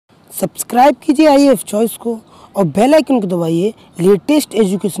Subscribe कीजिए IAF choice को और बेल आइकन को दबाइए लेटेस्ट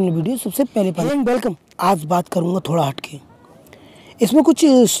एजुकेशनल वीडियो सबसे पहले पाइए। वेलकम। आज बात करूंगा थोड़ा हटके। इसमें कुछ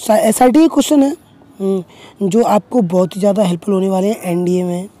SRT क्वेश्चन है जो आपको बहुत ही ज़्यादा हेल्पफुल होने वाले हैं NDA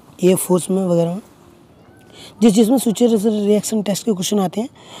में, एयरफोर्स में वगैरह में। जिसमें स्विचर रिएक्शन टेस्ट के क्वेश्चन आते हैं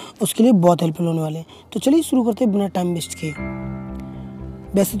उसके लिए बहुत हेल्पफुल होने वाले हैं। तो चलिए शुरू करते हैं बिना टाइम वेस्ट किए।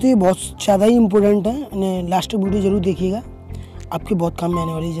 वैसे तो ये बहुत ज़्यादा ही इम्पोर्टेंट है, लास्ट वीडियो जरूर देखिएगा, आपके बहुत काम में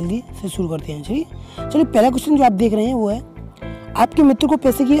आने वाली है। जल्दी से शुरू करते हैं। चलिए पहला क्वेश्चन जो आप देख रहे हैं वो है, आपके मित्र को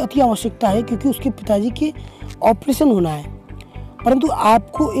पैसे की अति आवश्यकता है क्योंकि उसके पिताजी के ऑपरेशन होना है, परंतु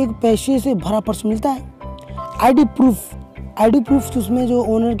आपको एक पैसे से भरा पर्स मिलता है। आईडी प्रूफ उसमें जो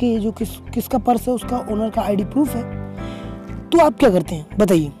ओनर की जो किसका पर्स है उसका ओनर का आईडी प्रूफ है। तो आप क्या करते हैं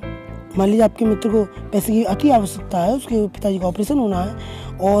बताइए। मान लीजिए आपके मित्र को पैसे की अति आवश्यकता है, उसके पिताजी का ऑपरेशन होना है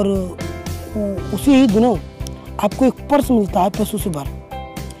और उसी ही दिनों आपको एक पर्स मिलता है पैसों से भर,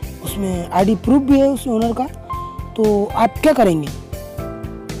 उसमें आईडी प्रूफ भी है उस ओनर का। तो आप क्या करेंगे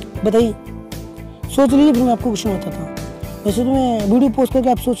बताइए, सोच लीजिए, फिर मैं आपको क्वेश्चन बताता हूँ। वैसे तो मैं वीडियो पोस्ट करके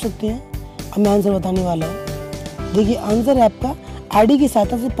आप सोच सकते हैं, अब मैं आंसर बताने वाला है। देखिए आंसर है आपका, आईडी की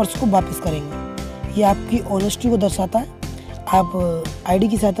सहायता से पर्स को वापस करेंगे। ये आपकी ऑनेस्टी को दर्शाता है। आप आईडी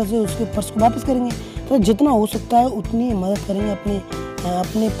की सहायता से उसके पर्स को वापस करेंगे, तो जितना हो सकता है उतनी मदद करेंगे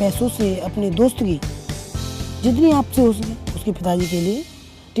अपने पैसों से, अपने दोस्त की जितनी आपसे हो सके उसके पिताजी के लिए,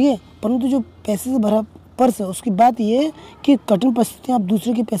 ठीक है। परंतु जो पैसे से भरा पर्स है उसकी बात ये है कि कठिन परिस्थितियाँ आप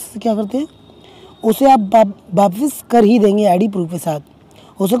दूसरे के पैसे से क्या करते हैं, उसे आप वापस कर ही देंगे आईडी प्रूफ के साथ।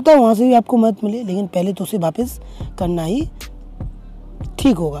 हो सकता है वहाँ से भी आपको मदद मिले, लेकिन पहले तो उसे वापस करना ही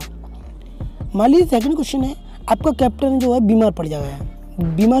ठीक होगा। मान लीजिए सेकंड क्वेश्चन है, आपका कैप्टन जो है बीमार पड़ जाएगा,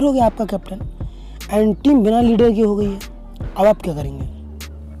 बीमार हो गया आपका कैप्टन एंड टीम बिना लीडर की हो गई है। अब आप क्या करेंगे।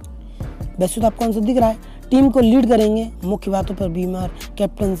 वैसे तो आपको आंसर दिख रहा है, टीम को लीड करेंगे, मुख्य बातों पर बीमार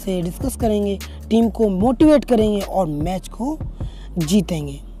कैप्टन से डिस्कस करेंगे, टीम को मोटिवेट करेंगे और मैच को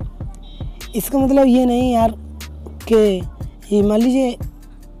जीतेंगे। इसका मतलब ये नहीं यार कि ये मान लीजिए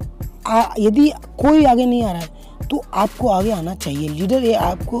यदि कोई आगे नहीं आ रहा है तो आपको आगे आना चाहिए। लीडर ये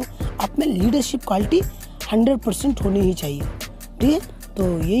आपको आप में लीडरशिप क्वालिटी 100% होनी ही चाहिए, ठीक है। तो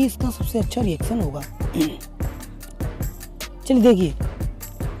यही इसका सबसे अच्छा रिएक्शन होगा। चलिए देखिए,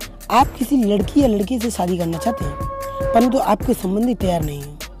 आप किसी लड़की या लड़के से शादी करना चाहते हैं परंतु आपके संबंधी तैयार नहीं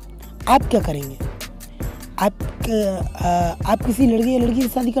है, आप क्या करेंगे। आप किसी लड़के या लड़की से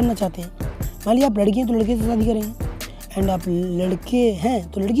शादी करना चाहते हैं, मान लीजिए आप लड़की हैं तो लड़के से शादी करेंगे एंड आप लड़के हैं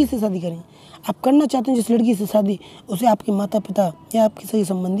तो लड़की से शादी करेंगे। आप करना चाहते हैं जिस लड़की से शादी उसे आपके माता पिता या आपके सही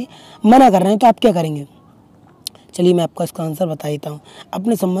संबंधी मना कर रहे हैं, तो आप क्या करेंगे। चलिए मैं आपको इसका आंसर बता देता हूँ।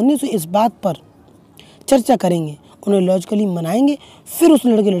 अपने संबंधियों से इस बात पर चर्चा करेंगे, उन्हें लॉजिकली मनाएंगे, फिर उस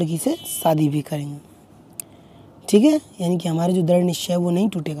लड़के लड़की से शादी भी करेंगे, ठीक है। यानी कि हमारे जो दृढ़ निश्चय है वो नहीं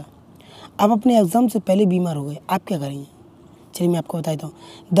टूटेगा। आप अपने एग्ज़ाम से पहले बीमार हो गए, आप क्या करेंगे। चलिए मैं आपको बता देता हूँ।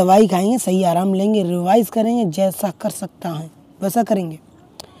 दवाई खाएंगे, सही आराम लेंगे, रिवाइज करेंगे, जैसा कर सकता है वैसा करेंगे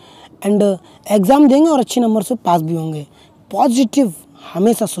एंड एग्ज़ाम देंगे और अच्छे नंबर से पास भी होंगे। पॉजिटिव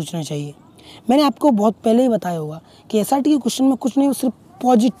हमेशा सोचना चाहिए। मैंने आपको बहुत पहले ही बताया होगा कि SRT के क्वेश्चन में कुछ नहीं, सिर्फ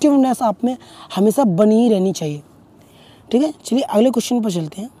पॉजिटिवनेस आप में हमेशा बनी ही रहनी चाहिए, ठीक है। चलिए अगले क्वेश्चन पर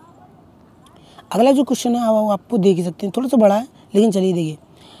चलते हैं। अगला जो क्वेश्चन है वो आपको देख ही सकते हैं, थोड़ा सा बड़ा है लेकिन चलिए देखिए।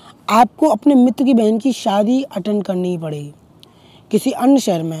 आपको अपने मित्र की बहन की शादी अटेंड करनी ही पड़ेगी, किसी अन्य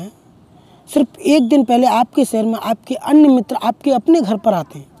शहर में है। सिर्फ एक दिन पहले आपके शहर में आपके अन्य मित्र आपके अपने घर पर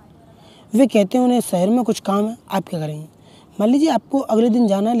आते हैं, वे कहते हैं उन्हें शहर में कुछ काम है, आप क्या करेंगे। मान लीजिए आपको अगले दिन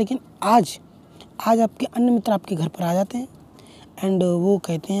जाना है, लेकिन आज आपके अन्य मित्र आपके घर पर आ जाते हैं एंड वो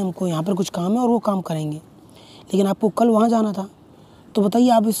कहते हैं हमको यहाँ पर कुछ काम है और वो काम करेंगे, लेकिन आपको कल वहाँ जाना था। तो बताइए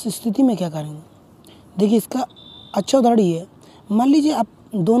आप इस स्थिति में क्या करेंगे। देखिए इसका अच्छा उदाहरण ये है, मान लीजिए आप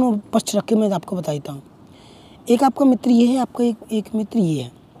दोनों पक्ष रख के मैं आपको बता देता हूँ। एक आपका मित्र ये है, आपका एक मित्र ये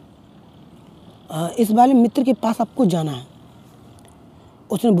है। इस वाले मित्र के पास आपको जाना है,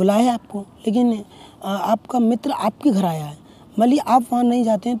 उसने बुलाया है आपको, लेकिन आपका मित्र आपके घर आया है। मान लीजिए आप वहाँ नहीं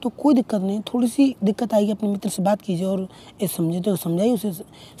जाते हैं तो कोई दिक्कत नहीं, थोड़ी सी दिक्कत आएगी, अपने मित्र से बात कीजिए और इस समझाइए, उसे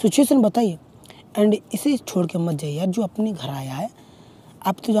सिचुएशन बताइए एंड इसे छोड़ के मत जाइए यार। जो अपने घर आया है,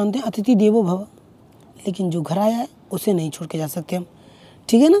 आप तो जानते हैं अतिथि देवो भव, लेकिन जो घर आया है उसे नहीं छोड़ के जा सकते हम,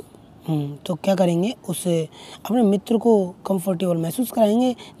 ठीक है ना। तो क्या करेंगे, उसे अपने मित्र को कंफर्टेबल महसूस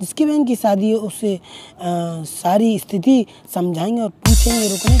कराएंगे, जिसकी बहन की शादी है उसे सारी स्थिति समझाएंगे और पूछेंगे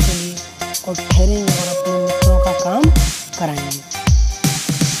रुकने के लिए और ठहरेंगे और अपने मित्रों का काम कराएंगे।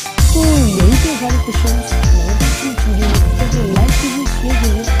 तो यही तो सारे क्वेश्चन। लाइक कीजिए, शेयर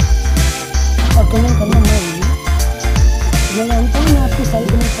कीजिए और कमेंट करना ना भूलिए। मैं जानता हूँ मैं आपकी सारी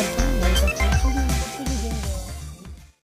कमेंट करता हूँ।